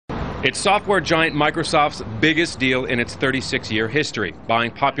It's software giant Microsoft's biggest deal in its 36-year history,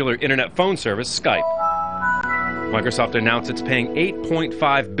 buying popular internet phone service Skype. Microsoft announced it's paying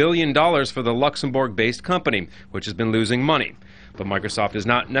 $8.5 billion for the Luxembourg-based company, which has been losing money. But Microsoft is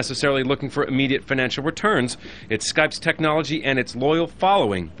not necessarily looking for immediate financial returns. It's Skype's technology and its loyal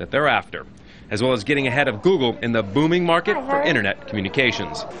following that they're after, as well as getting ahead of Google in the booming market for internet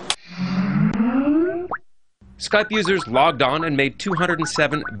communications. Skype users logged on and made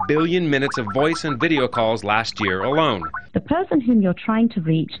 207 billion minutes of voice and video calls last year alone. The person whom you're trying to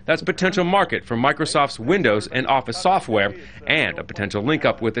reach. That's a potential market for Microsoft's Windows and Office software, and a potential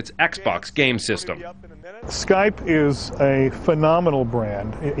link-up with its Xbox game system. Skype is a phenomenal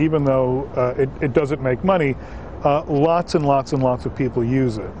brand, even though it doesn't make money. Lots and lots and lots of people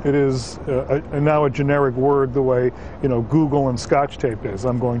use it. It is now a generic word the way, Google and Scotch tape is.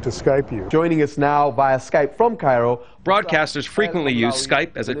 I'm going to Skype you. Joining us now via Skype from Cairo. Broadcasters frequently use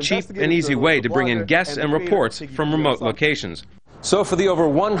Skype as a cheap and easy way to bring in guests and reports from remote locations. So for the over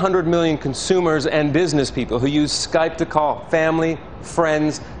 100 million consumers and business people who use Skype to call family,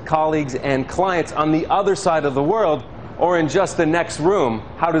 friends, colleagues, and clients on the other side of the world or in just the next room,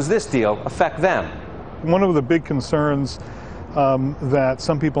 how does this deal affect them? One of the big concerns that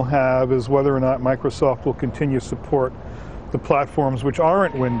some people have is whether or not Microsoft will continue to support the platforms which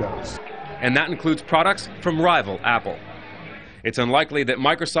aren't Windows. And that includes products from rival Apple. It's unlikely that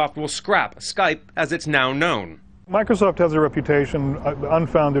Microsoft will scrap Skype as it's now known. Microsoft has a reputation,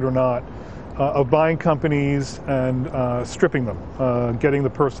 unfounded or not, of buying companies and stripping them, getting the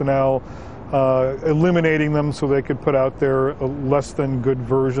personnel, eliminating them so they could put out their less than good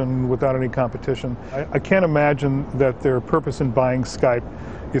version without any competition. I can't imagine that their purpose in buying Skype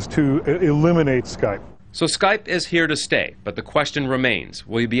is to eliminate Skype. So Skype is here to stay, but the question remains,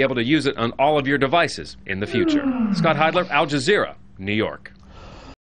 will you be able to use it on all of your devices in the future? Scott Heidler, Al Jazeera, New York.